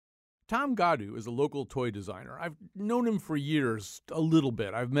Tom Gadu is a local toy designer. I've known him for years, a little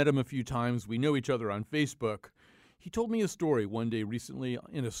bit. I've met him a few times. We know each other on Facebook. He told me a story one day recently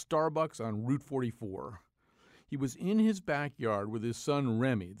in a Starbucks on Route 44. He was in his backyard with his son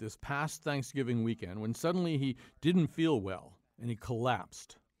Remy this past Thanksgiving weekend when suddenly he didn't feel well and he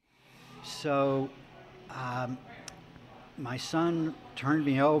collapsed. So my son turned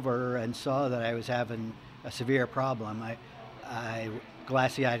me over and saw that I was having a severe problem. I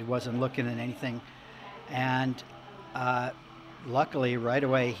glassy-eyed, wasn't looking at anything, and luckily right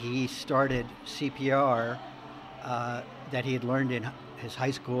away he started CPR that he had learned in his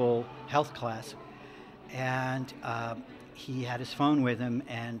high school health class, and he had his phone with him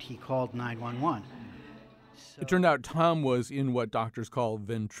and he called 911. It turned out Tom was in what doctors call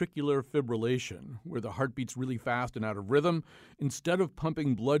ventricular fibrillation, where the heart beats really fast and out of rhythm. Instead of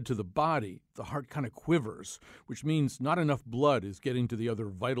pumping blood to the body, the heart kind of quivers, which means not enough blood is getting to the other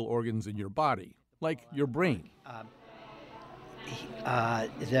vital organs in your body, like your brain.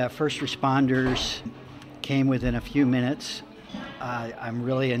 The first responders came within a few minutes. I'm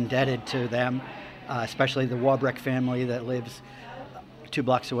really indebted to them, especially the Walbrecht family that lives 2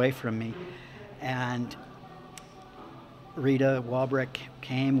 blocks away from me. And Rita Walbrecht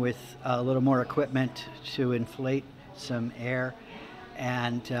came with a little more equipment to inflate some air,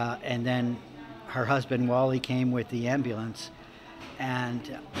 and then her husband Wally came with the ambulance,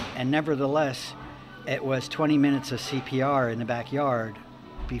 and nevertheless, it was 20 minutes of CPR in the backyard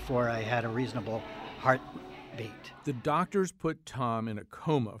before I had a reasonable heartbeat. The doctors put Tom in a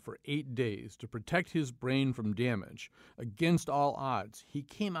coma for 8 days to protect his brain from damage. Against all odds, he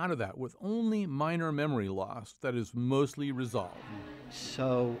came out of that with only minor memory loss that is mostly resolved.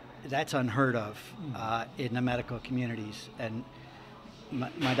 So that's unheard of in the medical communities, and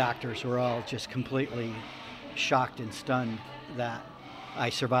my doctors were all just completely shocked and stunned that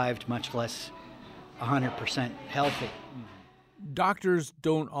I survived, much less 100% healthy. Doctors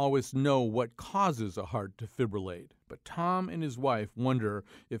don't always know what causes a heart to fibrillate, but Tom and his wife wonder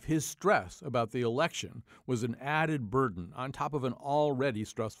if his stress about the election was an added burden on top of an already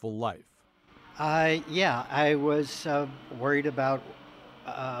stressful life. I was worried about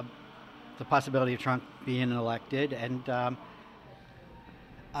the possibility of Trump being elected, and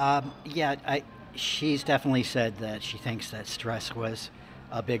she's definitely said that she thinks that stress was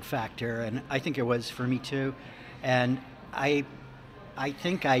a big factor, and I think it was for me too. And I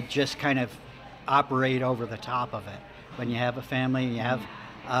think I just kind of operate over the top of it. When you have a family and you have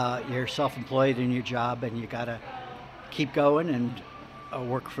you're self-employed in your job, and you gotta keep going and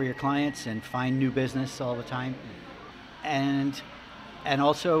work for your clients and find new business all the time. And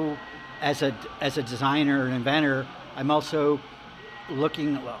also as a designer and inventor, I'm also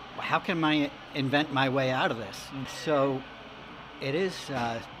looking, how can I invent my way out of this? So it is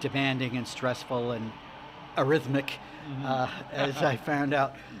demanding and stressful and arrhythmic, as I found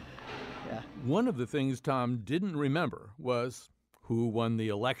out. Yeah. One of the things Tom didn't remember was who won the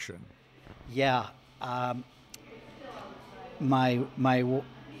election. Yeah. My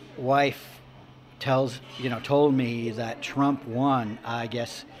wife told me that Trump won, I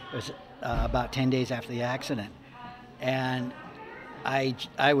guess it was about 10 days after the accident. And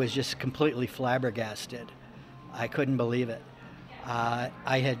I was just completely flabbergasted. I couldn't believe it. I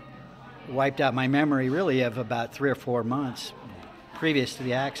had wiped out my memory really of about 3 or 4 months previous to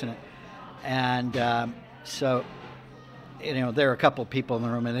the accident. And so there were a couple of people in the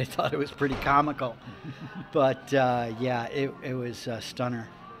room and they thought it was pretty comical. But it was a stunner.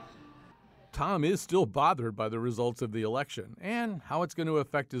 Tom is still bothered by the results of the election and how it's going to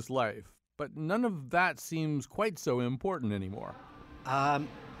affect his life. But none of that seems quite so important anymore. I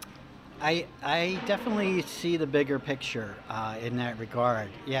definitely see the bigger picture in that regard.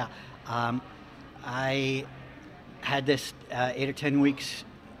 Yeah. I had this 8 or 10 weeks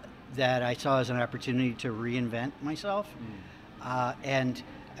that I saw as an opportunity to reinvent myself. And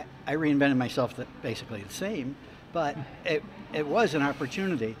I reinvented myself basically the same, but it was an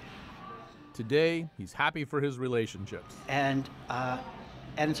opportunity. Today, he's happy for his relationships. And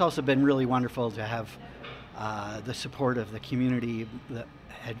it's also been really wonderful to have the support of the community that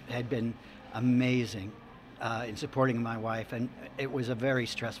had been amazing in supporting my wife. And it was a very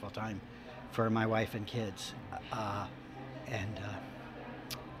stressful time for my wife and kids. How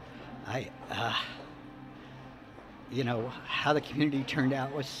the community turned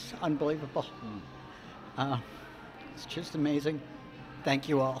out was unbelievable. It's just amazing. Thank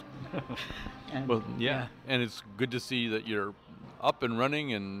you all. And it's good to see that you're up and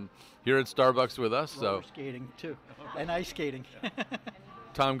running and here at Starbucks with us. Roller skating too, and ice skating.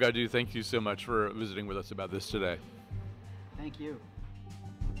 Tom Gadu, thank you so much for visiting with us about this today. Thank you.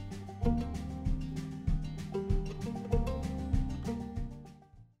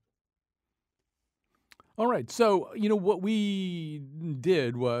 All right. So, what we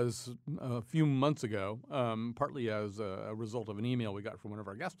did was a few months ago, partly as a result of an email we got from one of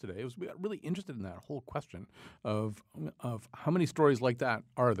our guests today, was we got really interested in that whole question of how many stories like that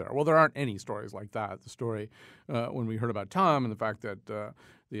are there? Well, there aren't any stories like that. The story, when we heard about Tom and the fact that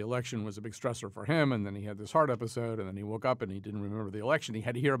the election was a big stressor for him, and then he had this heart episode, and then he woke up and he didn't remember the election. He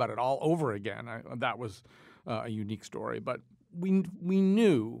had to hear about it all over again. That was a unique story. But we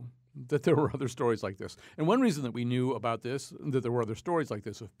knew that there were other stories like this. And one reason that we knew about this, that there were other stories like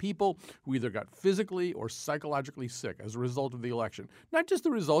this of people who either got physically or psychologically sick as a result of the election. Not just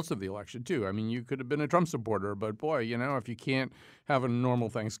the results of the election, too. I mean, you could have been a Trump supporter, but boy, if you can't have a normal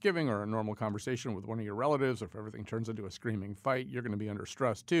Thanksgiving or a normal conversation with one of your relatives, or if everything turns into a screaming fight, you're going to be under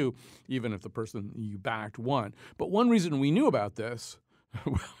stress, too, even if the person you backed won. But one reason we knew about this,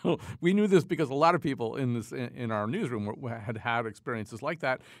 well, we knew this because a lot of people in our newsroom had experiences like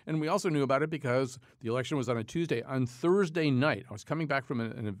that, and we also knew about it because the election was on a Tuesday. On Thursday night, I was coming back from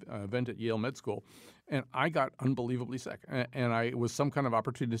an event at Yale Med School, and I got unbelievably sick. And it was some kind of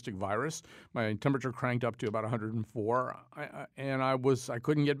opportunistic virus. My temperature cranked up to about 104, and I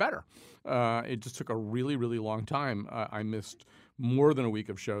couldn't get better. It just took a really, really long time. I missed more than a week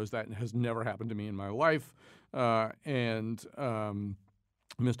of shows. That has never happened to me in my life, and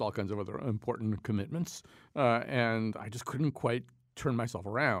missed all kinds of other important commitments, and I just couldn't quite turn myself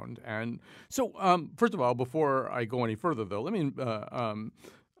around. And so, first of all, before I go any further, though, let me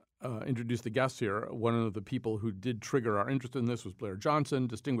introduce the guests here. One of the people who did trigger our interest in this was Blair Johnson,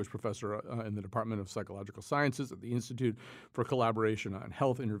 distinguished professor in the Department of Psychological Sciences at the Institute for Collaboration on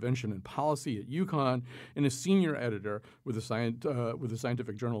Health Intervention and Policy at UConn, and a senior editor with the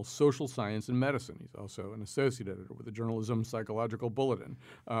scientific journal Social Science and Medicine. He's also an associate editor with the Journalism Psychological Bulletin.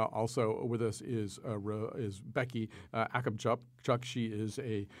 Also with us is Becky Akubchuk. She is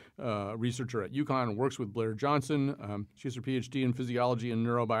a researcher at UConn and works with Blair Johnson. She has her PhD in physiology and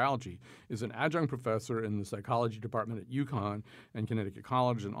neurobiology, is an adjunct professor in the psychology department at UConn and Connecticut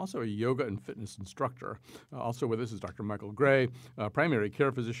College, and also a yoga and fitness instructor. Also with us is Dr. Michael Gray, primary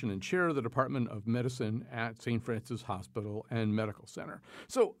care physician and chair of the Department of Medicine at St. Francis Hospital and Medical Center.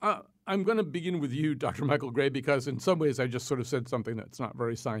 So I'm going to begin with you, Dr. Michael Gray, because in some ways I just sort of said something that's not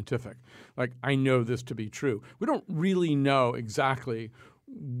very scientific. Like, I know this to be true. We don't really know exactly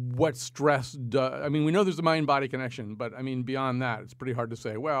what stress does. I mean, we know there's a mind-body connection, but I mean, beyond that, it's pretty hard to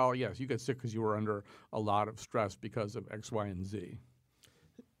say, well, yes, you get sick because you were under a lot of stress because of X, Y, and Z.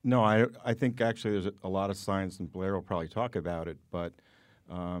 No, I think actually there's a lot of science, and Blair will probably talk about it, but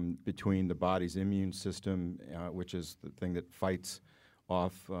between the body's immune system, which is the thing that fights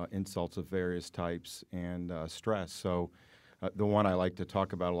off insults of various types, and stress. So the one I like to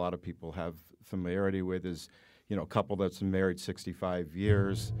talk about, a lot of people have familiarity with, is a couple that's been married 65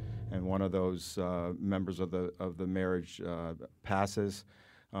 years, and one of those members of the marriage passes.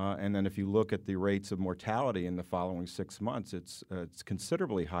 And then if you look at the rates of mortality in the following 6 months, it's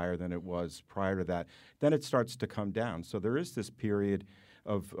considerably higher than it was prior to that. Then it starts to come down. So there is this period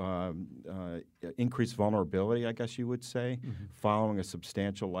of increased vulnerability, I guess you would say, following a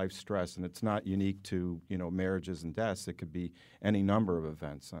substantial life stress. And it's not unique to marriages and deaths. It could be any number of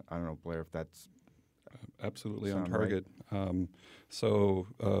events. I don't know, Blair, if that's absolutely on target. Right.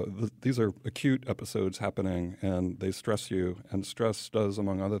 These are acute episodes happening, and they stress you, and stress does,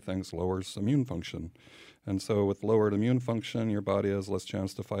 among other things, lowers immune function. And so with lowered immune function, your body has less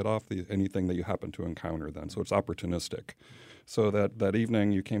chance to fight off anything that you happen to encounter then. So it's opportunistic. So that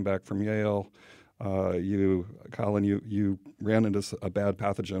evening you came back from Yale, Colin, you ran into a bad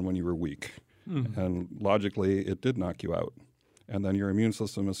pathogen when you were weak. And logically, it did knock you out. And then your immune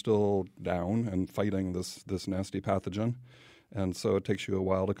system is still down and fighting this nasty pathogen. And so it takes you a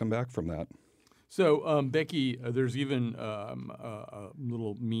while to come back from that. So, Becky, there's even a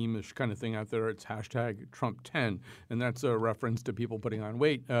little meme-ish kind of thing out there. It's hashtag Trump10, and that's a reference to people putting on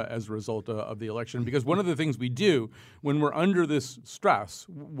weight as a result of the election. Because one of the things we do when we're under this stress,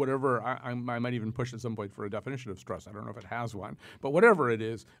 whatever, I might even push at some point for a definition of stress. I don't know if it has one. But whatever it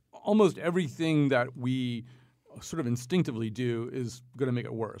is, almost everything that we sort of instinctively do is going to make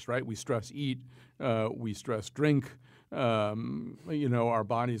it worse, right? We stress eat, we stress drink. Our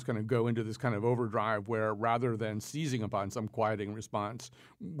body's going to go into this kind of overdrive where rather than seizing upon some quieting response,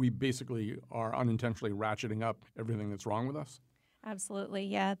 we basically are unintentionally ratcheting up everything that's wrong with us. Absolutely,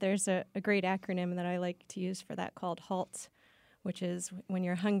 yeah. There's a great acronym that I like to use for that called HALT, which is when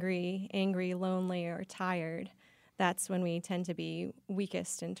you're hungry, angry, lonely, or tired, that's when we tend to be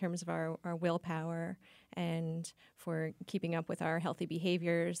weakest in terms of our willpower and for keeping up with our healthy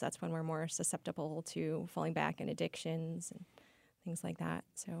behaviors. That's when we're more susceptible to falling back in addictions and things like that.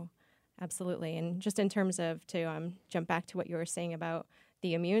 So absolutely. And just in terms of, to jump back to what you were saying about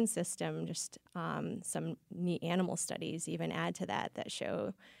the immune system, just some neat animal studies even add to that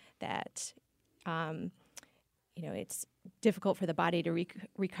show that it's difficult for the body to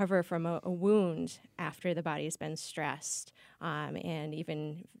recover from a wound after the body's been stressed, and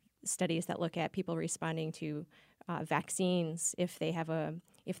even studies that look at people responding to vaccines if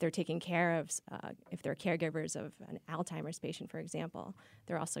they're taking care of, if they're caregivers of an Alzheimer's patient, for example,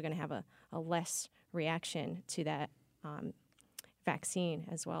 they're also going to have a less reaction to that vaccine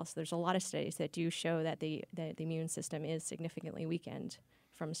as well. So there's a lot of studies that do show that the immune system is significantly weakened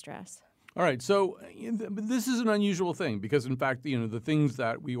from stress. All right, so this is an unusual thing because, in fact, the things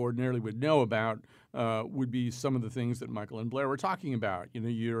that we ordinarily would know about would be some of the things that Michael and Blair were talking about.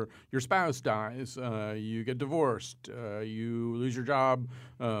 Your spouse dies, you get divorced, you lose your job,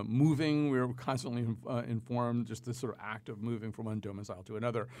 moving. We're constantly informed just this sort of act of moving from one domicile to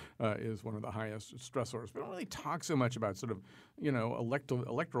another is one of the highest stressors. We don't really talk so much about sort of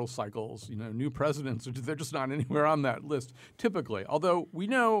electoral cycles, new presidents. They're just not anywhere on that list typically. Although we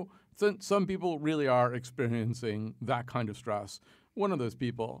know some people really are experiencing that kind of stress. One of those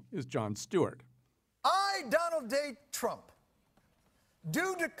people is Jon Stewart. I, Donald J. Trump,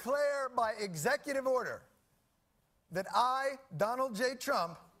 do declare by executive order that I, Donald J.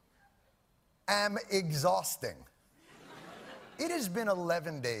 Trump, am exhausting. It has been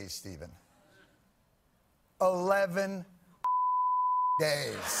 11 days, Stephen. 11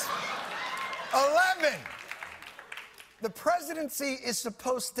 days. 11! The presidency is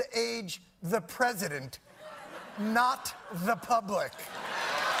supposed to age the president, not the public.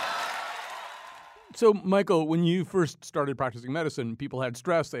 So, Michael, when you first started practicing medicine, people had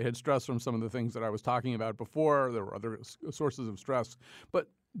stress. They had stress from some of the things that I was talking about before. There were other sources of stress. But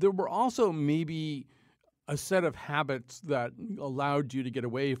there were also maybe a set of habits that allowed you to get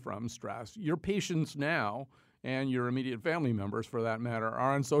away from stress. Your patients now, and your immediate family members, for that matter,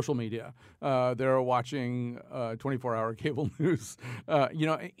 are on social media. They're watching 24-hour cable news.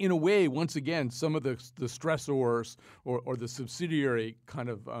 In a way, once again, some of the stressors or the subsidiary kind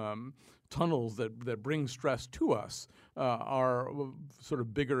of tunnels that bring stress to us are sort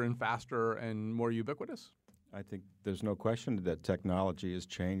of bigger and faster and more ubiquitous. I think there's no question that technology has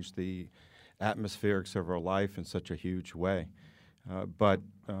changed the atmospherics of our life in such a huge way.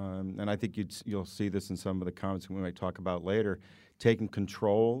 And I think you'll see this in some of the comments we might talk about later, taking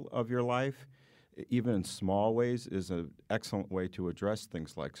control of your life, even in small ways, is an excellent way to address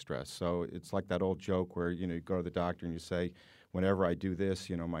things like stress. So it's like that old joke where, you go to the doctor and you say, whenever I do this,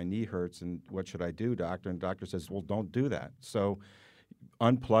 my knee hurts, and what should I do, doctor? And the doctor says, well, don't do that. So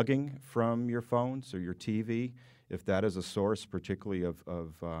unplugging from your phones or your TV, if that is a source particularly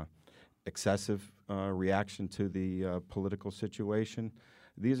of excessive reaction to the political situation.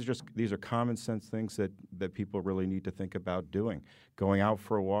 These are common sense things that people really need to think about doing. Going out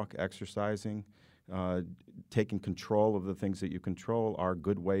for a walk, exercising, taking control of the things that you control are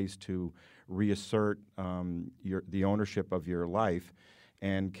good ways to reassert the ownership of your life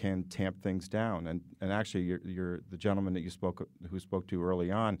and can tamp things down. And actually, the gentleman that who spoke to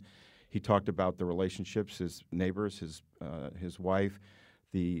early on, he talked about the relationships, his neighbors, his wife,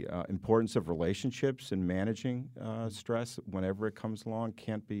 the importance of relationships and managing stress whenever it comes along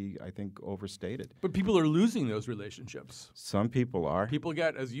can't be, I think, overstated. But people are losing those relationships. Some people are. People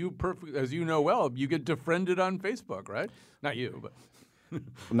get, as you know well, you get defriended on Facebook, right? Not you, but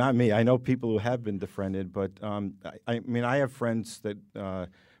not me. I know people who have been defriended, but I have friends that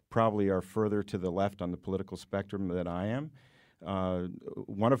probably are further to the left on the political spectrum than I am.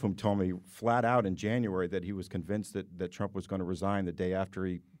 One of whom told me flat out in January that he was convinced that Trump was going to resign the day after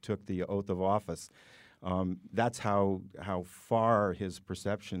he took the oath of office. That's how far his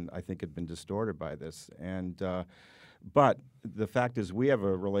perception, I think, had been distorted by this. But the fact is we have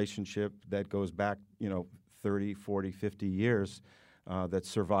a relationship that goes back, 30, 40, 50 years that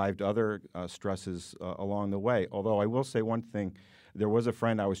survived other stresses along the way. Although I will say one thing. There was a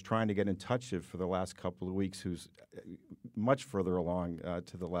friend I was trying to get in touch with for the last couple of weeks who's much further along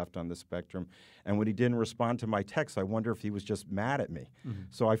to the left on the spectrum. And when he didn't respond to my text, I wonder if he was just mad at me. Mm-hmm.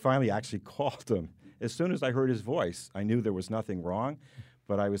 So I finally actually called him. As soon as I heard his voice, I knew there was nothing wrong.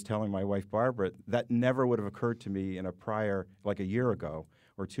 But I was telling my wife, Barbara, that never would have occurred to me in a prior, like a year ago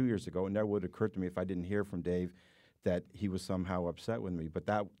or 2 years ago. It never would have occurred to me if I didn't hear from Dave that he was somehow upset with me. But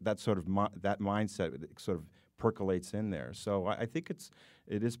that sort of that mindset sort of percolates in there. So I think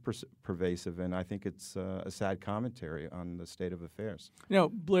it is pervasive, and I think it's a sad commentary on the state of affairs.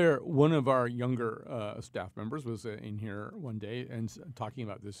 Blair, one of our younger staff members was in here one day and talking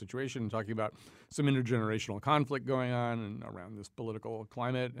about this situation, talking about some intergenerational conflict going on and around this political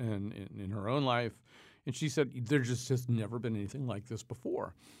climate and in her own life. And she said, there's just never been anything like this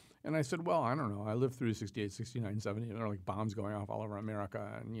before. And I said, well, I don't know. I lived through 68, 69, 70, and there were like bombs going off all over America,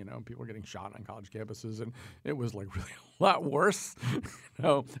 and people getting shot on college campuses, and it was like really a lot worse.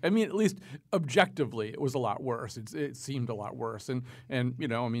 I mean, at least objectively, it was a lot worse. It seemed a lot worse. And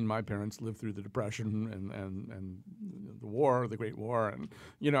my parents lived through the Depression and the war, the Great War, and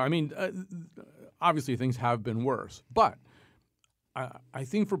obviously things have been worse. But I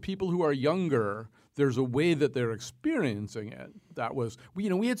think for people who are younger, there's a way that they're experiencing it. That was,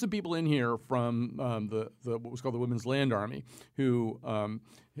 we had some people in here from the what was called the Women's Land Army, who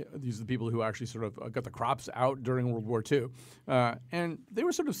these are the people who actually sort of got the crops out during World War II, and they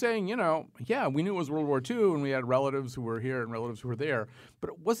were sort of saying, yeah, we knew it was World War II, and we had relatives who were here and relatives who were there, but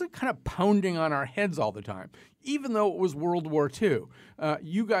it wasn't kind of pounding on our heads all the time, even though it was World War II.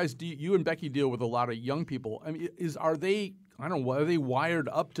 You guys, you and Becky deal with a lot of young people. I mean, are they wired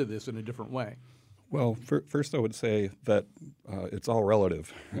up to this in a different way? Well, first I would say that it's all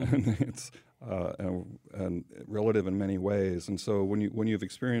relative. It's and relative in many ways. And so when you've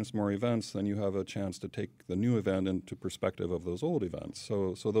experienced more events, then you have a chance to take the new event into perspective of those old events.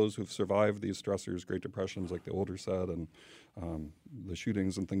 So those who've survived these stressors, Great Depressions, like the older set, and the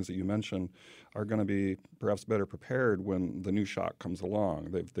shootings and things that you mentioned, are going to be perhaps better prepared when the new shock comes along.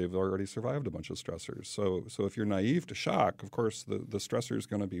 They've already survived a bunch of stressors. So if you're naive to shock, of course the stressor is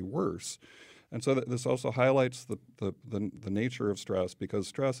going to be worse. And so this also highlights the nature of stress, because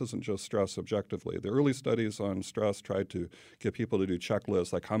stress isn't just stress objectively. The early studies on stress tried to get people to do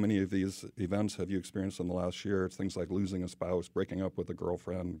checklists, like how many of these events have you experienced in the last year? It's things like losing a spouse, breaking up with a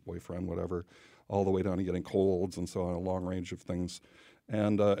girlfriend, boyfriend, whatever, all the way down to getting colds and so on, a long range of things.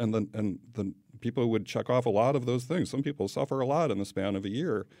 And the people would check off a lot of those things. Some people suffer a lot in the span of a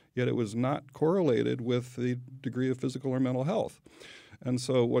year, yet it was not correlated with the degree of physical or mental health. And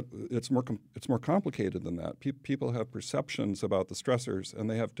so it's more complicated than that. People have perceptions about the stressors, and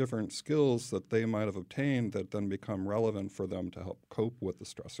they have different skills that they might have obtained that then become relevant for them to help cope with the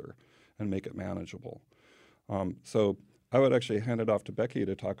stressor and make it manageable. So I would actually hand it off to Becky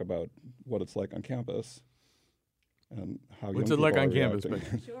to talk about what it's like on campus and how What's it like on campus,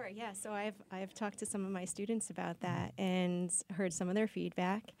 Becky? Sure, yeah. So I've talked to some of my students about that and heard some of their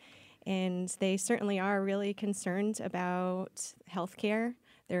feedback. And they certainly are really concerned about healthcare.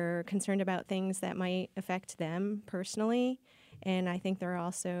 They're concerned about things that might affect them personally. And I think they're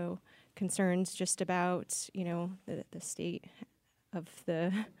also concerned just about, the state of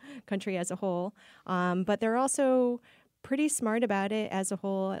the country as a whole. But they're also pretty smart about it as a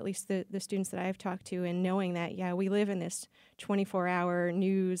whole, at least the students that I've talked to, and knowing that, we live in this 24-hour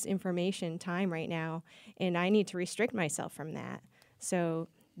news information time right now, and I need to restrict myself from that. So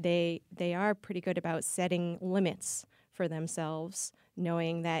they are pretty good about setting limits for themselves,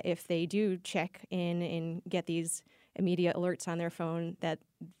 knowing that if they do check in and get these immediate alerts on their phone, that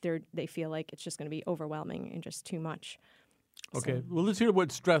they feel like it's just going to be overwhelming and just too much. Okay, well, let's hear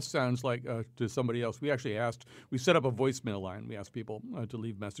what stress sounds like to somebody else. We set up a voicemail line. We asked people to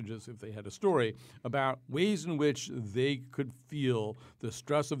leave messages if they had a story about ways in which they could feel the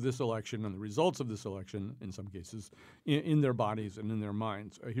stress of this election and the results of this election, in some cases, in their bodies and in their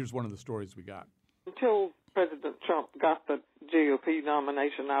minds. Here's one of the stories we got. Until President Trump got the GOP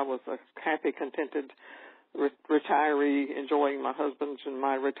nomination, I was a happy, contented retiree, enjoying my husband's and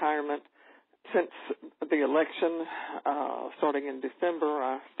my retirement. Since the election, starting in December,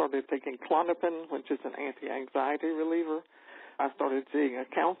 I started taking Klonopin, which is an anti-anxiety reliever. I started seeing a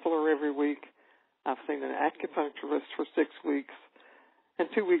counselor every week. I've seen an acupuncturist for 6 weeks. And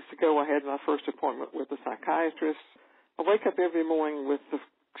 2 weeks ago, I had my first appointment with a psychiatrist. I wake up every morning with the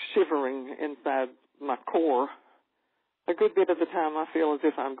shivering inside my core. A good bit of the time, I feel as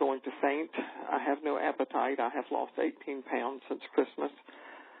if I'm going to faint. I have no appetite. I have lost 18 pounds since Christmas.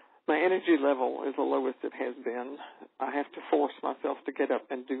 My energy level is the lowest it has been. I have to force myself to get up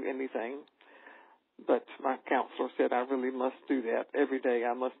and do anything. But my counselor said I really must do that. Every day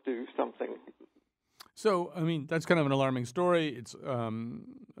I must do something. So, that's kind of an alarming story. It's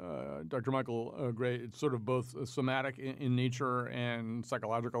Dr. Michael Gray. It's sort of both somatic in nature and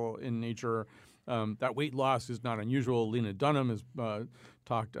psychological in nature. That weight loss is not unusual. Lena Dunham has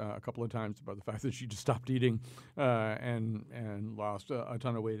talked a couple of times about the fact that she just stopped eating and lost a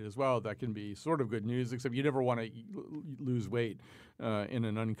ton of weight as well. That can be sort of good news, except you never want to lose weight in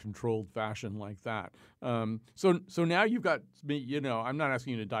an uncontrolled fashion like that. So now you've got, I'm not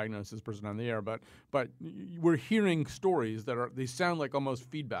asking you to diagnose this person on the air, but we're hearing stories they sound like almost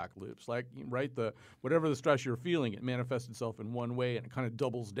feedback loops, like, right, whatever the stress you're feeling, it manifests itself in one way and it kind of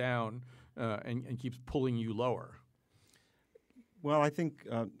doubles down and keeps pulling you lower. Well, I think,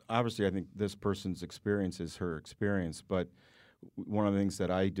 obviously, I think this person's experience is her experience, but one of the things that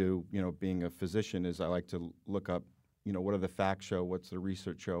I do, being a physician, is I like to look up, what do the facts show, what's the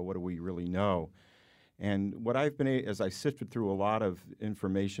research show, what do we really know? And what I've been, as I sifted through a lot of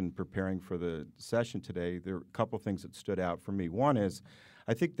information preparing for the session today, there are a couple things that stood out for me. One is,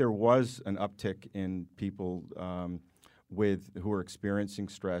 I think there was an uptick in people who are experiencing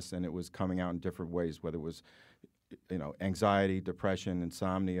stress, and it was coming out in different ways, whether it was anxiety, depression,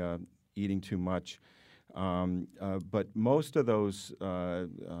 insomnia, eating too much. But most of those,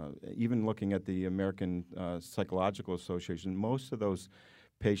 even looking at the American Psychological Association, most of those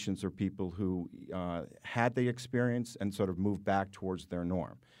patients are people who had the experience and sort of moved back towards their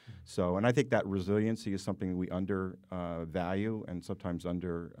norm. So, and I think that resiliency is something we undervalue and sometimes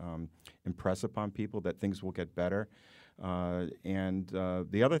impress upon people, that things will get better. And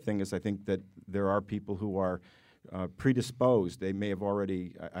the other thing is, I think that there are people who are predisposed. They may have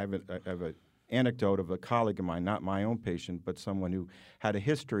already, I have an anecdote of a colleague of mine, not my own patient, but someone who had a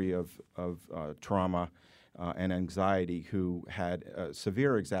history of trauma and anxiety, who had a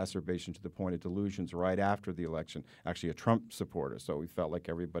severe exacerbation to the point of delusions right after the election, actually a Trump supporter, so we felt like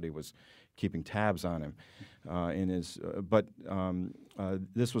everybody was keeping tabs on him.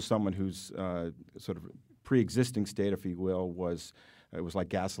 This was someone whose sort of pre-existing state, if you will, was like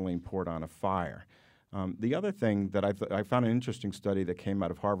gasoline poured on a fire. The other thing that I found an interesting study that came out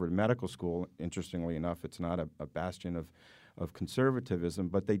of Harvard Medical School. Interestingly enough, it's not a bastion of conservatism,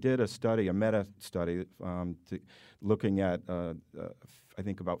 but they did a meta-study looking at, I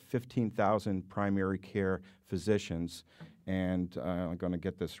think, about 15,000 primary care physicians, and I'm going to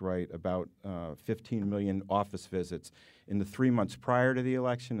get this right, about 15 million office visits in the 3 months prior to the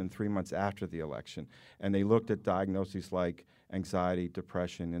election and 3 months after the election. And they looked at diagnoses like anxiety,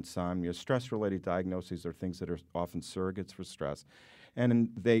 depression, insomnia. Stress-related diagnoses are things that are often surrogates for stress. And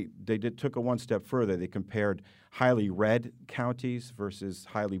they took it one step further. They compared highly red counties versus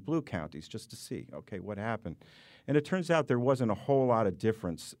highly blue counties just to see, okay, what happened. And it turns out there wasn't a whole lot of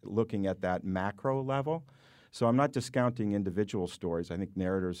difference looking at that macro level. So I'm not discounting individual stories. I think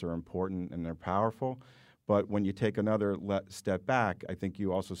narratives are important and they're powerful. But when you take another step back, I think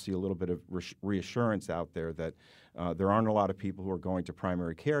you also see a little bit of reassurance out there that there aren't a lot of people who are going to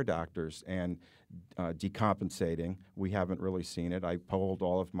primary care doctors and decompensating. We haven't really seen it. I polled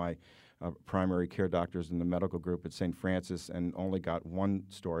all of my primary care doctors in the medical group at St. Francis and only got one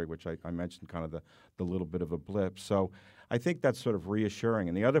story, which I mentioned, kind of the little bit of a blip. So I think that's sort of reassuring.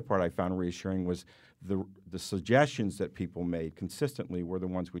 And the other part I found reassuring was the suggestions that people made consistently were the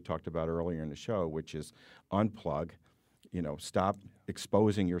ones we talked about earlier in the show, which is unplug, stop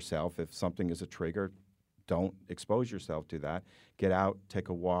exposing yourself. If something is a trigger, don't expose yourself to that. Get out, take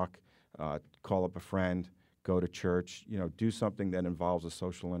a walk, call up a friend, go to church, do something that involves a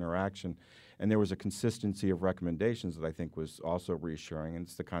social interaction. And there was a consistency of recommendations that I think was also reassuring, and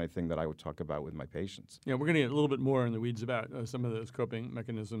it's the kind of thing that I would talk about with my patients. Yeah, we're going to get a little bit more in the weeds about some of those coping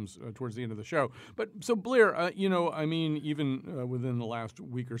mechanisms towards the end of the show. But so, Blair, even within the last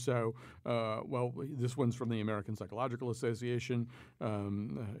week or so, this one's from the American Psychological Association.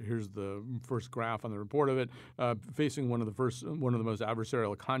 Here's the first graph on the report of it. Facing one of the most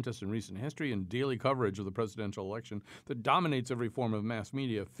adversarial contests in recent history and daily coverage of the presidential election that dominates every form of mass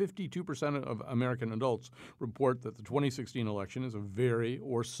media, 52% of American adults report that the 2016 election is a very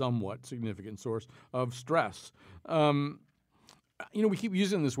or somewhat significant source of stress. We keep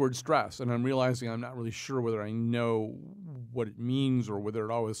using this word stress, and I'm realizing I'm not really sure whether I know what it means or whether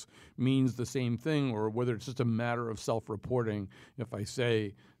it always means the same thing or whether it's just a matter of self-reporting. If I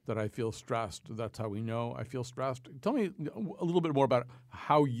say that I feel stressed, that's how we know I feel stressed. Tell me a little bit more about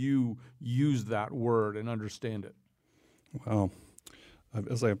how you use that word and understand it. Well,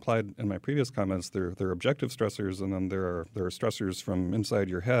 as I implied in my previous comments, there are objective stressors, and then there are stressors from inside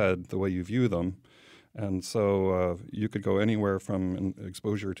your head, the way you view them. And so you could go anywhere from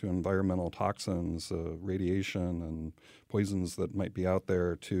exposure to environmental toxins, radiation, and poisons that might be out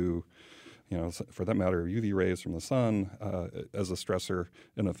there to, for that matter, UV rays from the sun as a stressor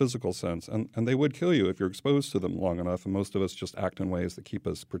in a physical sense. And they would kill you if you're exposed to them long enough. And most of us just act in ways that keep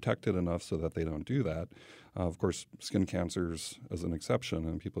us protected enough so that they don't do that. Of course, skin cancers is an exception,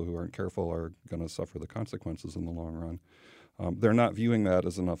 and people who aren't careful are going to suffer the consequences in the long run. They're not viewing that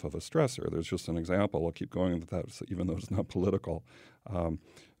as enough of a stressor. There's just an example. I'll keep going with that, even though it's not political.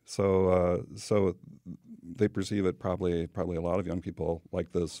 So they perceive it, probably a lot of young people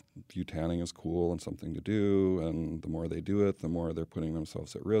like this, view tanning as cool and something to do, and the more they do it, the more they're putting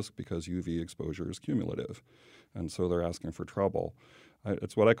themselves at risk because UV exposure is cumulative. And so they're asking for trouble.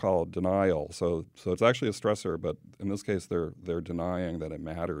 It's what I call denial. So it's actually a stressor, but in this case, they're denying that it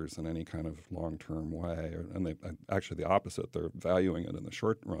matters in any kind of long-term way. And actually the opposite. They're valuing it in the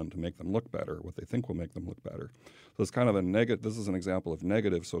short run to make them look better, what they think will make them look better. So it's kind of this is an example of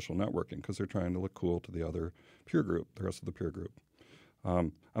negative social networking because they're trying to look cool to the other peer group, the rest of the peer group.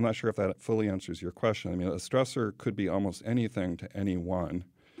 I'm not sure if that fully answers your question. I mean, a stressor could be almost anything to anyone.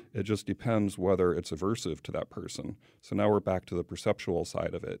 It just depends whether it's aversive to that person. So now we're back to the perceptual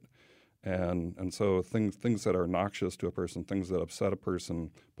side of it. And so things that are noxious to a person, things that upset a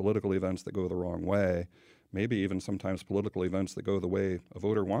person, political events that go the wrong way, maybe even sometimes political events that go the way a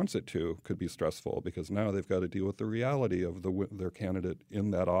voter wants it to could be stressful because now they've got to deal with the reality of their candidate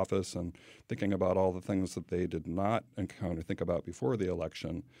in that office and thinking about all the things that they did not think about before the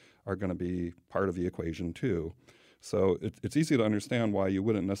election are going to be part of the equation too. So it's easy to understand why you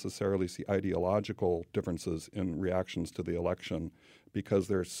wouldn't necessarily see ideological differences in reactions to the election because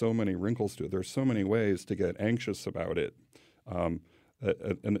there's so many wrinkles to it. There's so many ways to get anxious about it, and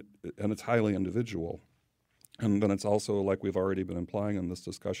it's highly individual. And then it's also, like we've already been implying in this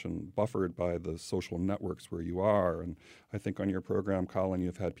discussion, buffered by the social networks where you are. And I think on your program, Colin,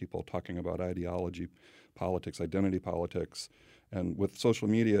 you've had people talking about ideology politics, identity politics. And with social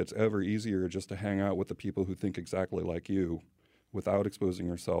media, it's ever easier just to hang out with the people who think exactly like you without exposing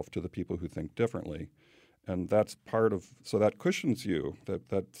yourself to the people who think differently. And that's so that cushions you.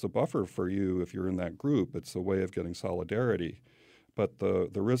 That's a buffer for you if you're in that group. It's a way of getting solidarity. But the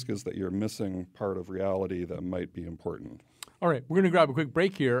risk is that you're missing part of reality that might be important. All right, we're going to grab a quick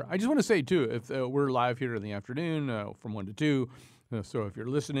break here. I just want to say, too, if we're live here in the afternoon from 1 to 2, so if you're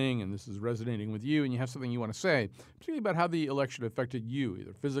listening and this is resonating with you and you have something you want to say, particularly about how the election affected you,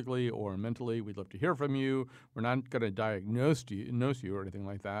 either physically or mentally, we'd love to hear from you. We're not going to diagnose you or anything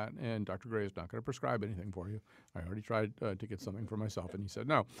like that, and Dr. Gray is not going to prescribe anything for you. I already tried to get something for myself, and he said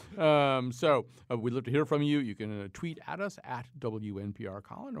no. So we'd love to hear from you. You can tweet at us at WNPR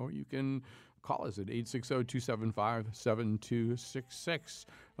Colin, or you can call us at 860-275-7266.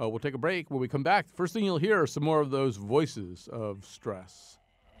 We'll take a break. When we come back, the first thing you'll hear are some more of those voices of stress.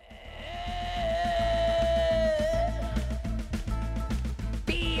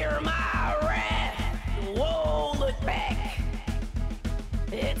 Fear my wrath, won't look back.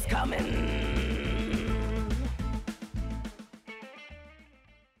 It's coming.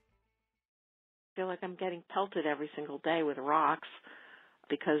 I feel like I'm getting pelted every single day with rocks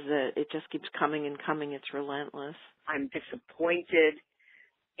because it just keeps coming and coming. It's relentless. I'm disappointed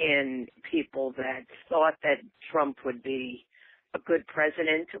in people that thought that Trump would be a good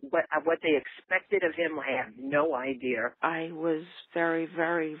president. What they expected of him, I have no idea. I was very,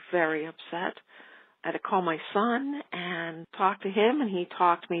 very, very upset. I had to call my son and talk to him, and he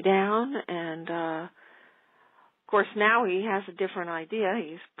talked me down. And, of course, now he has a different idea.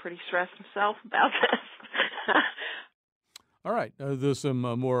 He's pretty stressed himself about this. All right. There's some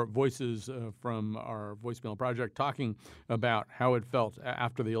more voices from our voicemail project talking about how it felt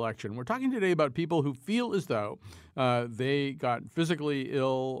after the election. We're talking today about people who feel as though they got physically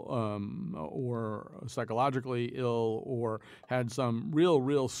ill or psychologically ill or had some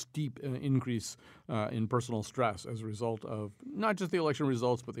real steep increase in personal stress as a result of not just the election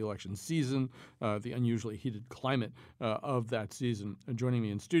results, but the election season, the unusually heated climate of that season. Joining me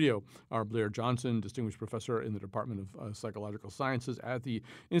in studio are Blair Johnson, Distinguished Professor in the Department of Psychological Sciences at the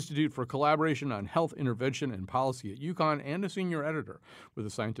Institute for Collaboration on Health Intervention and Policy at UConn, and a senior editor with the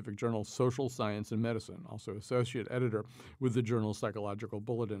scientific journal Social Science and Medicine, also associate editor with the journal Psychological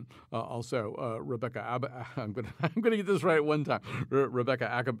Bulletin. Rebecca I'm going to get this right one time.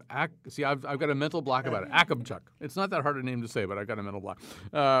 Rebecca see, I've got a mental block about it. Akubchuk. It's not that hard a name to say, but I've got a mental block.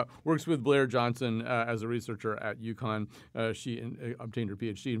 Works with Blair Johnson as a researcher at UConn. She obtained her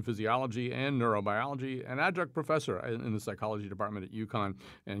PhD in physiology and neurobiology, an adjunct professor in the psychology department at UConn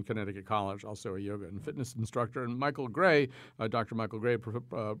and Connecticut College, also a yoga and fitness instructor. And Michael Gray, Dr. Michael Gray,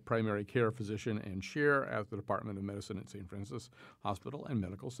 primary care physician and chair at the Department of Medicine at St. Francis Hospital and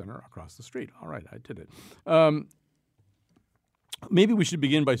Medical Center across the street. All right, I did it. maybe we should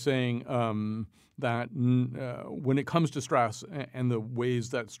begin by saying that when it comes to stress and the ways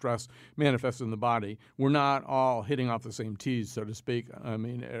that stress manifests in the body, we're not all hitting off the same T's, so to speak. I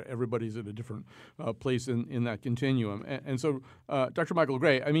mean, everybody's at a different place in that continuum. And so, Dr. Michael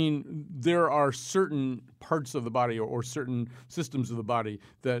Gray, I mean, there are certain parts of the body or certain systems of the body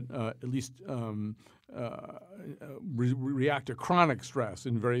that at least react to chronic stress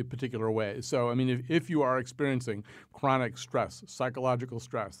in very particular ways. So, I mean, if you are experiencing chronic stress, psychological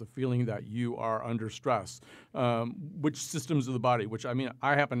stress, the feeling that you are under stress, which systems of the body, which, I mean,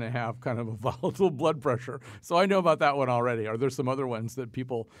 I happen to have kind of a volatile blood pressure, so I know about that one already. Are there some other ones that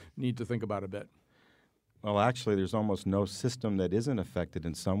people need to think about a bit? Well, actually, there's almost no system that isn't affected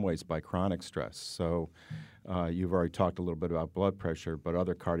in some ways by chronic stress. So you've already talked a little bit about blood pressure, but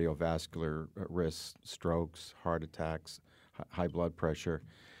other cardiovascular risks, strokes, heart attacks, high blood pressure.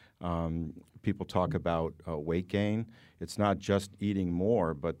 People talk about weight gain. It's not just eating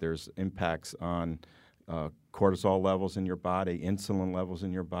more, but there's impacts on cortisol levels in your body, insulin levels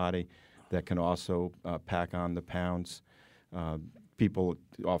in your body that can also pack on the pounds. People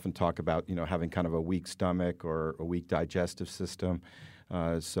often talk about, having kind of a weak stomach or a weak digestive system.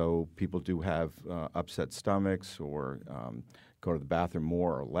 So people do have upset stomachs or go to the bathroom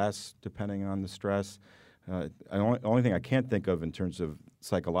more or less depending on the stress. The only thing I can't think of in terms of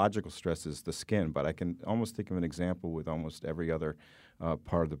psychological stress is the skin, but I can almost think of an example with almost every other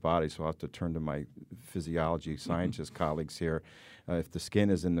part of the body. So I'll have to turn to my physiology scientist colleagues here if the skin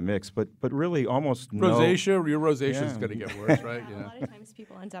is in the mix. But really almost rosacea, your rosacea is going to get worse, right? Yeah. A lot of times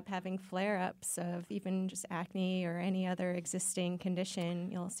people end up having flare-ups of even just acne or any other existing condition.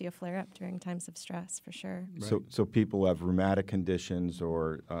 You'll see a flare-up during times of stress for sure. Right. So people have rheumatic conditions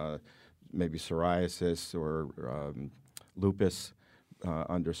or maybe psoriasis or lupus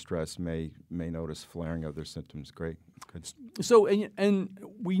under stress may notice flaring of their symptoms. Great. Good. So, and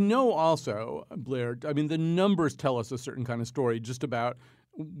we know also, Blair, I mean, the numbers tell us a certain kind of story just about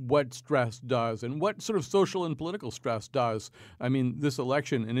what stress does and what sort of social and political stress does. I mean, this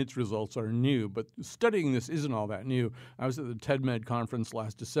election and its results are new, but studying this isn't all that new. I was at the TEDMED conference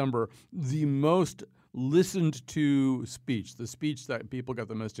last December. The most listened to speech, the speech that people got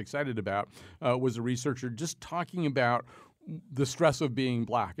the most excited about, was a researcher just talking about the stress of being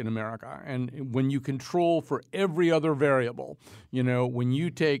black in America. And when you control for every other variable, when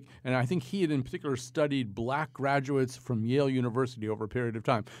you take, and I think he had in particular studied black graduates from Yale University over a period of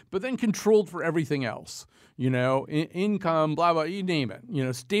time, but then controlled for everything else, income, blah, blah, you name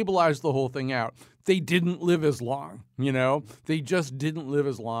it, stabilized the whole thing out. They didn't live as long, They just didn't live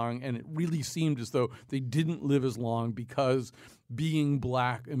as long, and it really seemed as though they didn't live as long because being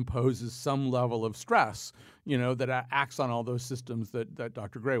black imposes some level of stress, that acts on all those systems that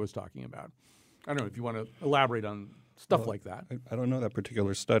Dr. Gray was talking about. I don't know if you want to elaborate on stuff like that. I don't know that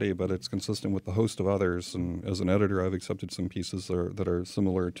particular study, but it's consistent with the host of others. And as an editor, I've accepted some pieces that are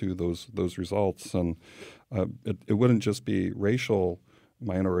similar to those results. And it wouldn't just be racial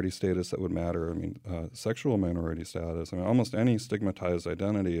minority status that would matter. I mean, sexual minority status. I mean, almost any stigmatized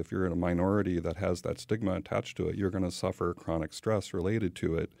identity, if you're in a minority that has that stigma attached to it, you're going to suffer chronic stress related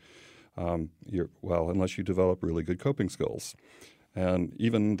to it. Unless you develop really good coping skills. And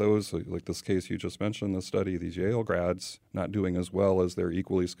even those, like this case you just mentioned, the study, these Yale grads not doing as well as their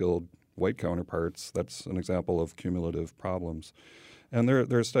equally skilled white counterparts, that's an example of cumulative problems. And there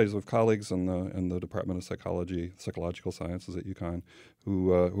are studies of colleagues in the Department of Psychological Sciences at UConn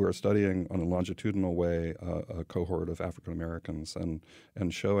who are studying on a longitudinal way a cohort of African Americans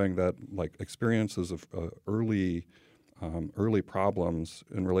and showing that like experiences of early problems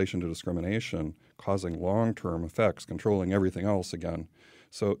in relation to discrimination causing long-term effects, controlling everything else again.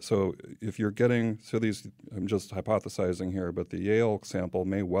 So if you're getting these, I'm just hypothesizing here, but the Yale sample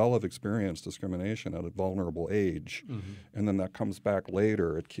may well have experienced discrimination at a vulnerable age, and then that comes back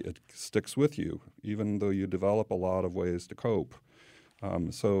later. It sticks with you, even though you develop a lot of ways to cope.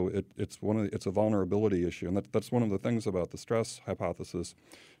 So it's a vulnerability issue, and that's one of the things about the stress hypothesis.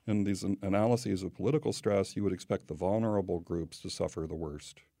 In these analyses of political stress, you would expect the vulnerable groups to suffer the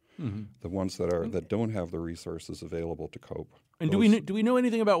worst, the ones that don't have the resources available to cope. And do we know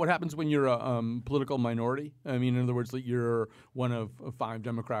anything about what happens when you're a political minority? I mean, in other words, that you're one of 5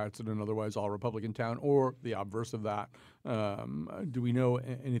 Democrats in an otherwise all-Republican town, or the obverse of that. Do we know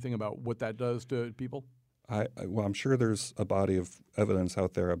anything about what that does to people? I'm sure there's a body of evidence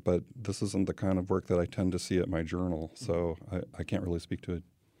out there, but this isn't the kind of work that I tend to see at my journal, so I can't really speak to it.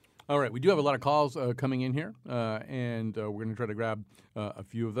 All right, we do have a lot of calls coming in here, and we're going to try to grab a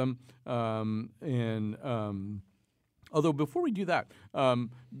few of them. Although before we do that,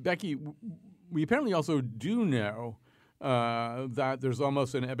 Becky, we apparently also do know that there's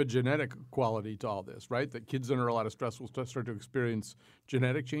almost an epigenetic quality to all this, right? That kids under a lot of stress will start to experience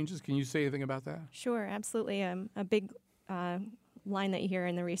genetic changes. Can you say anything about that? Sure, absolutely. A big line that you hear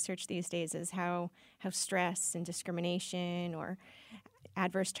in the research these days is how stress and discrimination or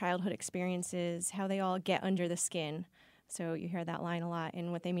adverse childhood experiences, how they all get under the skin. So you hear that line a lot.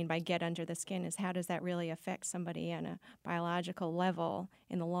 And what they mean by get under the skin is how does that really affect somebody on a biological level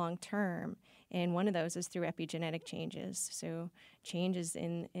in the long term? And one of those is through epigenetic changes, so changes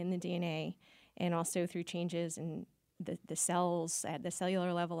in the DNA, and also through changes in the cells at the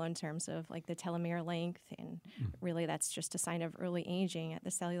cellular level in terms of like the telomere length, and really that's just a sign of early aging at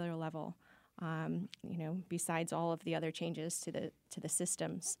the cellular level. Besides all of the other changes to the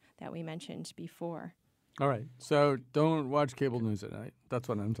systems that we mentioned before. All right, so don't watch cable news at night. That's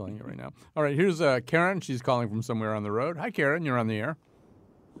what I'm telling you right now. All right, here's Karen. She's calling from somewhere on the road. Hi, Karen. You're on the air.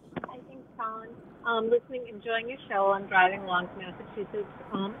 Hi, thanks, Colin. Listening, enjoying your show. I'm driving along to Massachusetts,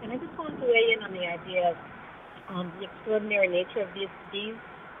 and I just wanted to weigh in on the idea of the extraordinary nature of these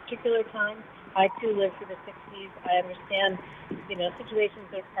particular times. I, too, lived through the 60s. I understand, situations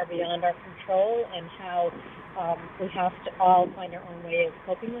that are beyond our control and how we have to all find our own way of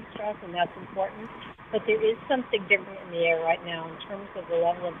coping with stress, and that's important. But there is something different in the air right now in terms of the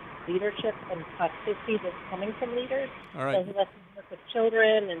level of leadership and toxicity that's coming from leaders. All right. Those of us who work with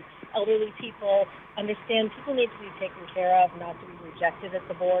children and elderly people understand people need to be taken care of, not to be rejected at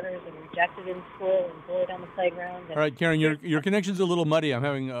the borders and rejected in school and bullied on the playground. All right, Karen, your connection's a little muddy. I'm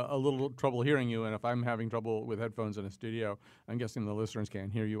having a little trouble hearing you, and if I'm having trouble with headphones in a studio, I'm guessing the listeners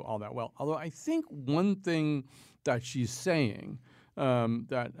can't hear you all that well. Although I think one thing that she's saying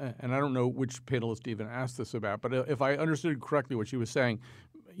and I don't know which panelist even asked this about, but if I understood correctly what she was saying,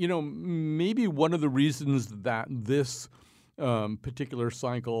 maybe one of the reasons that this particular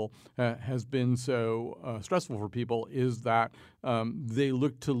cycle has been so stressful for people is that they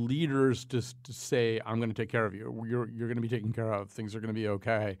look to leaders to say, I'm going to take care of you. You're going to be taken care of. Things are going to be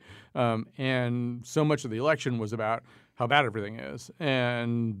okay. And so much of the election was about how bad everything is.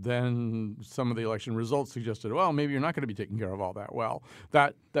 And then some of the election results suggested, well, maybe you're not going to be taken care of all that well.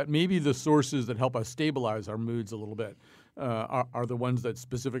 That maybe the sources that help us stabilize our moods a little bit are the ones that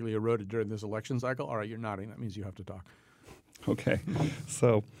specifically eroded during this election cycle. All right, you're nodding. That means you have to talk. Okay.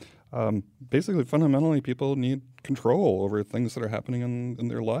 So basically, fundamentally, people need control over things that are happening in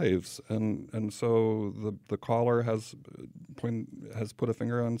their lives. And so the caller has put a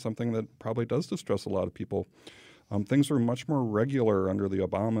finger on something that probably does distress a lot of people. Things were much more regular under the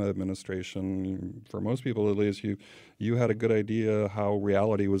Obama administration. For most people, at least, you had a good idea how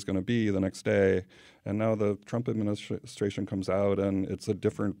reality was going to be the next day. And now the Trump administration comes out, and it's a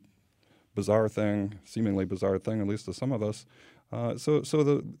different, bizarre thing, seemingly bizarre thing, at least to some of us. So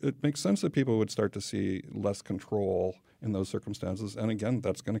it makes sense that people would start to see less control in those circumstances. And again,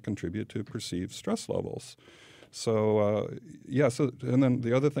 that's going to contribute to perceived stress levels. So, and then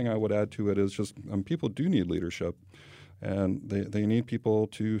the other thing I would add to it is just people do need leadership, and they need people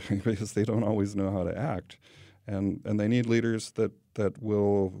to, because they don't always know how to act, and they need leaders that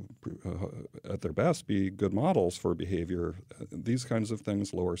will, at their best, be good models for behavior. These kinds of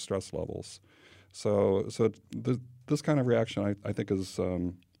things lower stress levels. So this kind of reaction, I think, is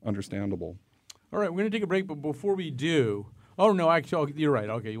understandable. All right, we're going to take a break, but before we do... Oh, no, actually, you're right.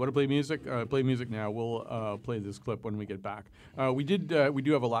 Okay, you want to play music? Play music now. We'll play this clip when we get back. We do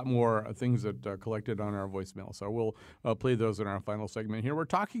have a lot more things that collected on our voicemail, so we'll play those in our final segment here. We're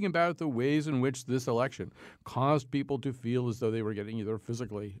talking about the ways in which this election caused people to feel as though they were getting either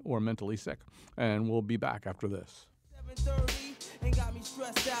physically or mentally sick, and we'll be back after this. 7:30 and got me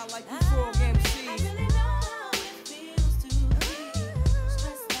stressed out like you frog MC. I really know how it feels to be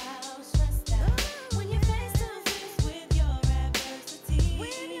stressed out when you're face to face with your adversity.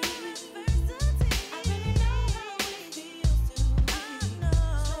 I really know how it feels to be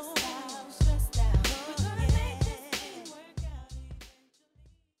stressed out. We're gonna make this thing work out eventually.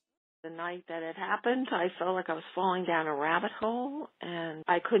 The night that it happened, I felt like I was falling down a rabbit hole, and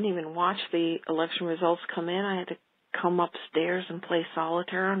I couldn't even watch the election results come in. I had to come upstairs and play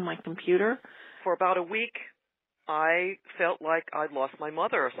solitaire on my computer. For about a week, I felt like I'd lost my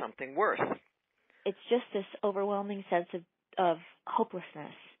mother or something worse. It's just this overwhelming sense of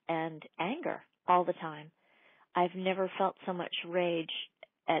hopelessness and anger all the time. I've never felt so much rage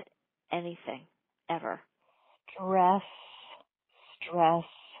at anything, ever. Stress.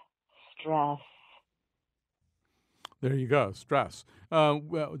 There you go, stress.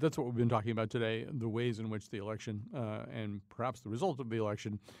 Well, that's what we've been talking about today, the ways in which the election and perhaps the result of the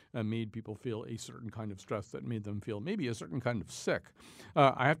election made people feel a certain kind of stress that made them feel maybe a certain kind of sick.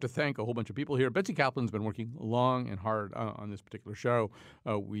 I have to thank a whole bunch of people here. Betsy Kaplan's been working long and hard on this particular show.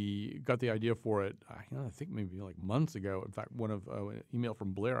 We got the idea for it, I think maybe like months ago. In fact, one of an email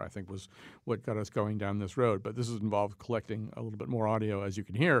from Blair, I think, was what got us going down this road. But this has involved collecting a little bit more audio, as you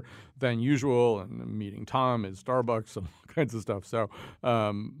can hear, than usual, and meeting Tom at Starbucks and all kinds of stuff. So,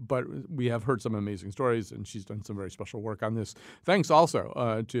 but we have heard some amazing stories, and she's done some very special work on this. Thanks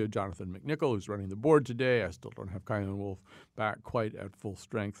also to Jonathan McNichol, who's running the board today. I still don't have Kylan Wolf back quite at full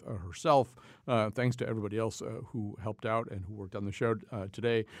strength herself. Thanks to everybody else who helped out and who worked on the show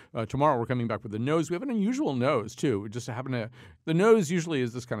today. Tomorrow we're coming back with the nose. We have an unusual nose too. We just happen to. The nose usually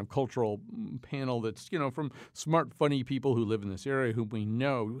is this kind of cultural panel that's from smart, funny people who live in this area whom we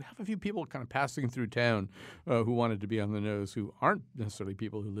know. We have a few people kind of passing through town who wanted to be on the nose who aren't necessarily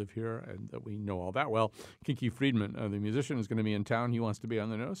people who live here and that we know all that well. Kiki Friedman, the musician, is going to be in town. He wants to be on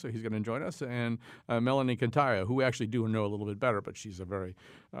the nose, so he's going to join us. And Melanie Cantaya, who we actually do know a little bit better, but she's a very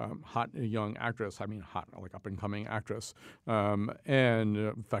hot young actress. I mean, hot, like up-and-coming actress. And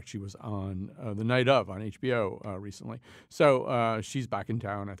in fact, she was on The Night Of on HBO recently. So she's back in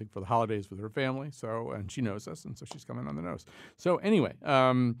town, I think, for the holidays with her family. So, and she knows us, and so she's coming on the nose. So anyway,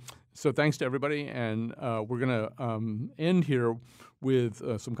 so thanks to everybody, and we're going to end here with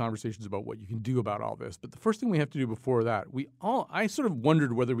some conversations about what you can do about all this. But the first thing we have to do before that, I sort of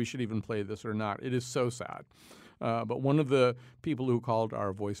wondered whether we should even play this or not. It is so sad. But one of the people who called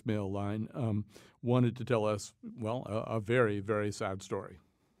our voicemail line wanted to tell us, well, a very, very sad story.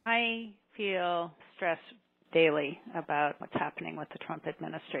 I feel stress daily about what's happening with the Trump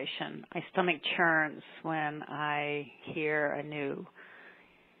administration. My stomach churns when I hear a new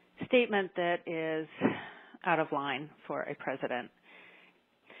statement that is out of line for a president.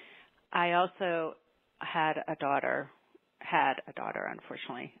 I also had a daughter,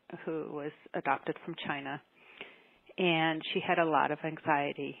 unfortunately, who was adopted from China, and she had a lot of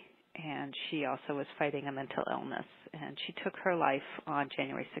anxiety, and she also was fighting a mental illness, and she took her life on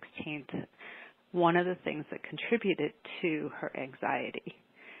January 16th. One of the things that contributed to her anxiety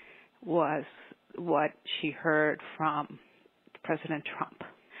was what she heard from President Trump.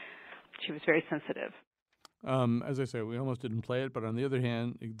 She was very sensitive. As I say, we almost didn't play it, but on the other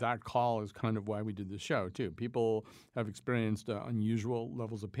hand, that call is kind of why we did this show, too. People have experienced unusual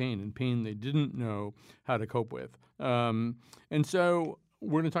levels of pain, and pain they didn't know how to cope with. And so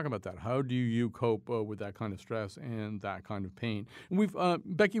we're going to talk about that. How do you cope with that kind of stress and that kind of pain? And we've,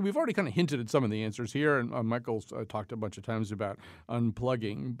 Becky, we've already kind of hinted at some of the answers here, and Michael's talked a bunch of times about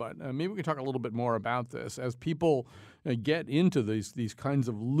unplugging, but maybe we can talk a little bit more about this. As people get into these kinds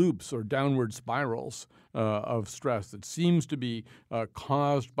of loops or downward spirals of stress that seems to be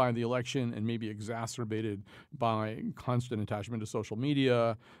caused by the election and maybe exacerbated by constant attachment to social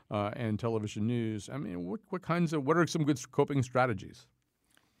media and television news. I mean, what are some good coping strategies?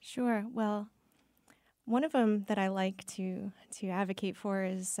 Sure. Well, one of them that I like to advocate for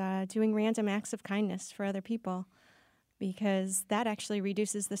is doing random acts of kindness for other people, because that actually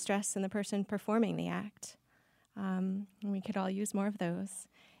reduces the stress in the person performing the act. We could all use more of those.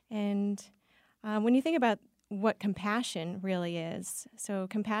 And when you think about what compassion really is, so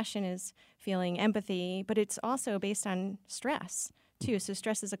compassion is feeling empathy, but it's also based on stress, too. So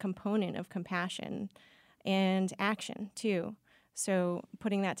stress is a component of compassion and action, too. So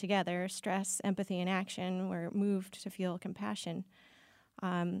putting that together, stress, empathy, and action, we're moved to feel compassion.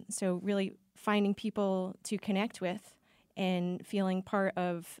 So really finding people to connect with and feeling part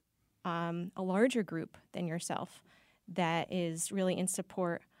of a larger group than yourself that is really in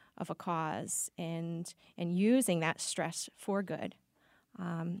support of a cause and using that stress for good.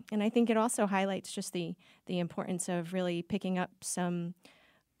 And I think it also highlights just the importance of really picking up some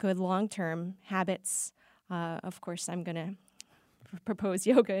good long-term habits. Of course, I'm going to propose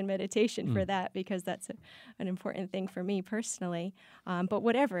yoga and meditation for that, because that's an important thing for me personally. But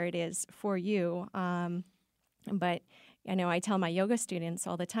whatever it is for you, but I tell my yoga students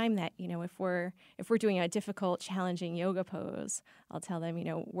all the time that if we're doing a difficult, challenging yoga pose, I'll tell them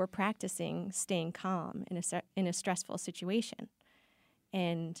we're practicing staying calm in a stressful situation,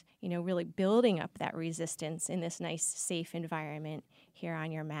 and really building up that resistance in this nice, safe environment here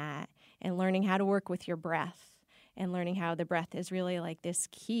on your mat, and learning how to work with your breath. And learning how the breath is really like this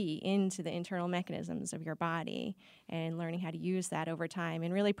key into the internal mechanisms of your body, and learning how to use that over time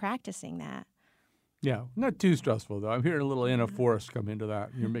and really practicing that. Yeah, not too stressful, though. I'm hearing a little Anna Forrest come into that.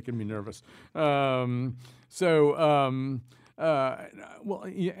 You're making me nervous.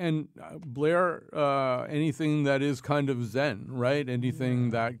 Blair, anything that is kind of Zen, right? Anything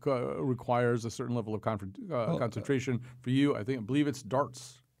that requires a certain level of concentration for you, I believe it's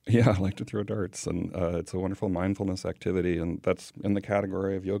darts. Yeah, I like to throw darts, and it's a wonderful mindfulness activity, and that's in the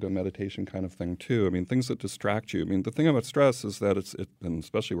category of yoga meditation kind of thing too. I mean, things that distract you. I mean, the thing about stress is that and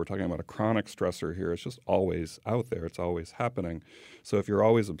especially we're talking about a chronic stressor here, it's just always out there. It's always happening. So if you're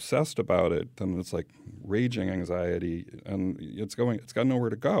always obsessed about it, then it's like raging anxiety, and it's got nowhere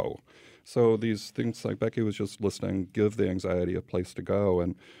to go. So these things, like Becky was just listening, give the anxiety a place to go.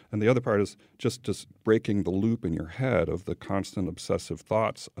 And the other part is just breaking the loop in your head of the constant obsessive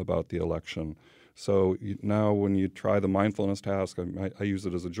thoughts about the election. So now when you try the mindfulness task, I use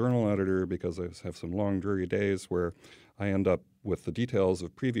it as a journal editor because I have some long, dreary days where I end up with the details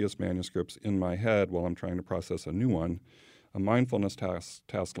of previous manuscripts in my head while I'm trying to process a new one. A mindfulness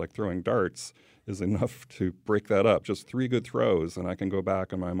task like throwing darts is enough to break that up. Just 3 good throws, and I can go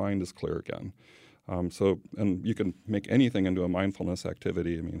back and my mind is clear again. And you can make anything into a mindfulness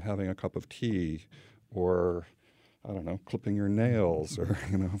activity. I mean, having a cup of tea, or I don't know, clipping your nails, or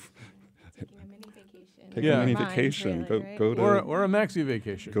taking a mini vacation. Taking a mini vacation. Really, go to or a maxi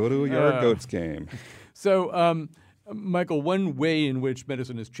vacation. Go to a Yard Goats game. So. Michael, one way in which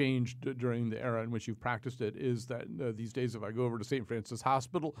medicine has changed during the era in which you've practiced it is that these days if I go over to St. Francis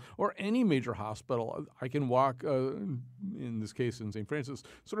Hospital or any major hospital, I can walk, in this case in St. Francis,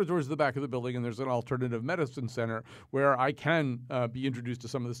 sort of towards the back of the building, and there's an alternative medicine center where I can be introduced to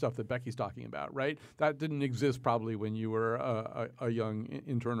some of the stuff that Becky's talking about, right? That didn't exist probably when you were a young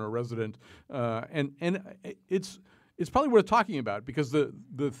intern or resident. And it's probably worth talking about because the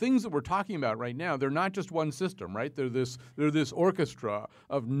things that we're talking about right now, they're not just one system, right? They're this orchestra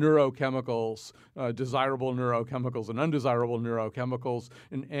of neurochemicals, desirable neurochemicals and undesirable neurochemicals,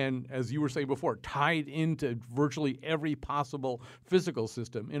 and as you were saying before, tied into virtually every possible physical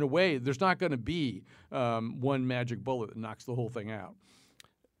system. In a way, there's not going to be one magic bullet that knocks the whole thing out.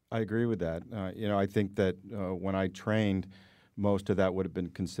 I agree with that. I think that when I trained, most of that would have been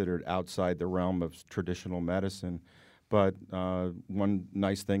considered outside the realm of traditional medicine. But one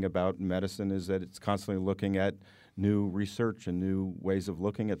nice thing about medicine is that it's constantly looking at new research and new ways of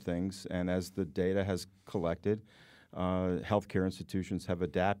looking at things. And as the data has collected, healthcare institutions have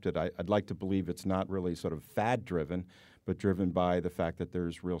adapted. I'd like to believe it's not really sort of fad-driven, but driven by the fact that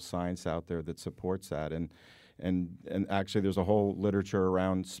there's real science out there that supports that. And actually, there's a whole literature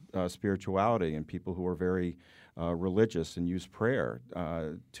around spirituality and people who are very religious and use prayer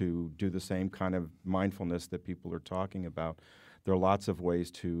to do the same kind of mindfulness that people are talking about. There are lots of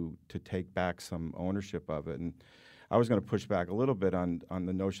ways to take back some ownership of it. And I was going to push back a little bit on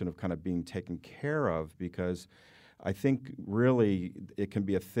the notion of kind of being taken care of, because I think really it can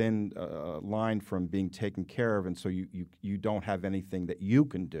be a thin line from being taken care of, and so you don't have anything that you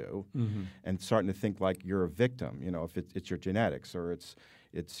can do, and starting to think like you're a victim. If it's your genetics, or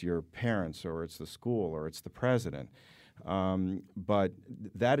it's your parents, or it's the school, or it's the president. But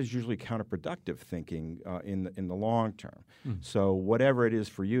that is usually counterproductive thinking in the long term. So whatever it is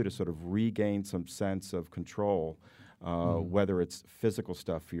for you to sort of regain some sense of control, whether it's physical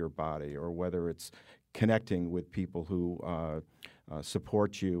stuff for your body or whether it's connecting with people who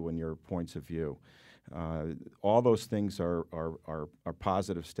support you and your points of view. All those things are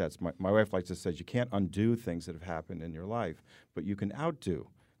positive steps. My wife likes to say you can't undo things that have happened in your life, but you can outdo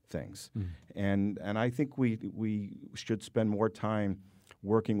things. And I think we should spend more time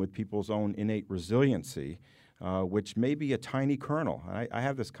working with people's own innate resiliency, which may be a tiny kernel. I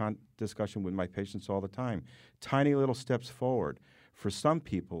have this discussion with my patients all the time. Tiny little steps forward for some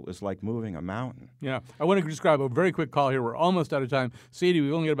people is like moving a mountain. Yeah. I want to just grab a very quick call here. We're almost out of time. Sadie,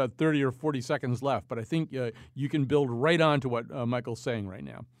 we've only got about 30 or 40 seconds left, but I think you can build right on to what Michael's saying right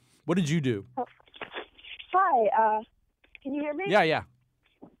now. What did you do? Hi. Can you hear me? Yeah.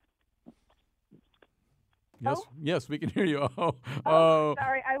 Yes, Oh? Yes, we can hear you.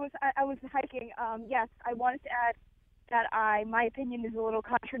 Sorry, I was hiking. Yes, I wanted to add that my opinion is a little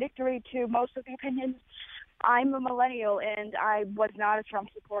contradictory to most of the opinions. I'm a millennial, and I was not a Trump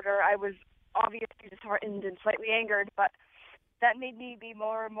supporter. I was obviously disheartened and slightly angered, but that made me be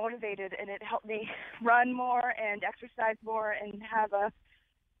more motivated, and it helped me run more and exercise more and have a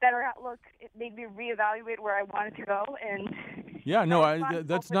better outlook. It made me reevaluate where I wanted to go, and yeah, no,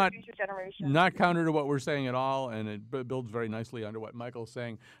 that's for not the future generation. not counter to what we're saying at all, and it builds very nicely onto what Michael's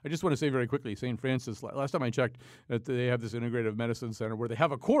saying. I just want to say very quickly, St. Francis, last time I checked, that they have this integrative medicine center where they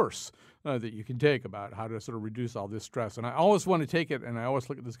have a course that you can take about how to sort of reduce all this stress. And I always want to take it, and I always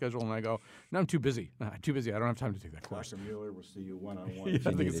look at the schedule and I go, no, I'm too busy. Too busy. I don't have time to take that course. Dr. Mueller will see you one-on-one Yeah, if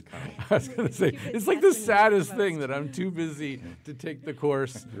you need it. I was going to say, it's like the saddest thing that I'm too busy to take the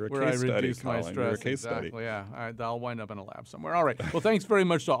course You're a where I case study, reduce my Colin. stress. You're a case exactly, study. yeah. I'll wind up in a lab somewhere. All right. Well, thanks very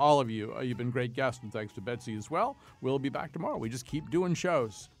much to all of you. You've been great guests, and thanks to Betsy as well. We'll be back tomorrow. We just keep doing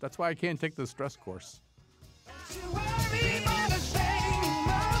shows. That's why I can't take the stress course.